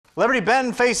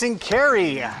Liberty-Benton facing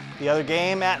Carey. The other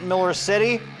game at Miller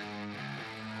City.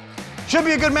 Should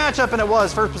be a good matchup, and it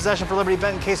was. First possession for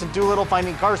Liberty-Benton, Casey Doolittle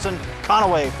finding Carson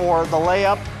Conaway for the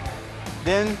layup.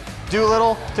 Then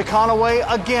Doolittle to Conaway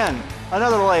again.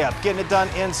 Another layup, getting it done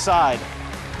inside.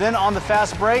 Then on the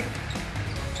fast break,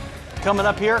 coming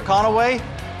up here, Conaway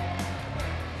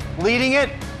leading it,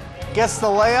 gets the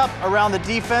layup around the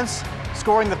defense,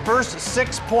 scoring the first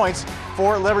 6 points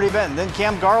for Liberty-Benton. Then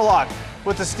Cam Garlock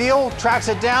with the steal, tracks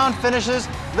it down, finishes.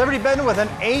 Liberty-Benton with an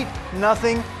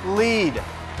 8-0 lead.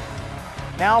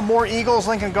 Now more Eagles,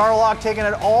 Lincoln Garlock taking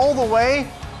it all the way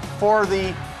for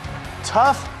the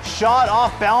tough shot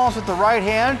off balance with the right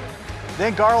hand.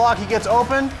 Then Garlock, he gets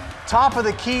open, top of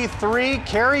the key three.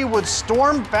 Carey would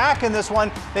storm back in this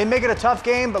one. They make it a tough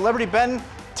game, but Liberty-Benton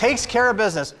takes care of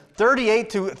business.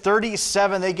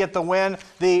 38-37, they get the win.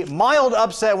 The mild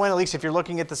upset win, at least if you're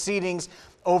looking at the seedings,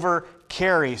 over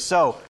Carey. So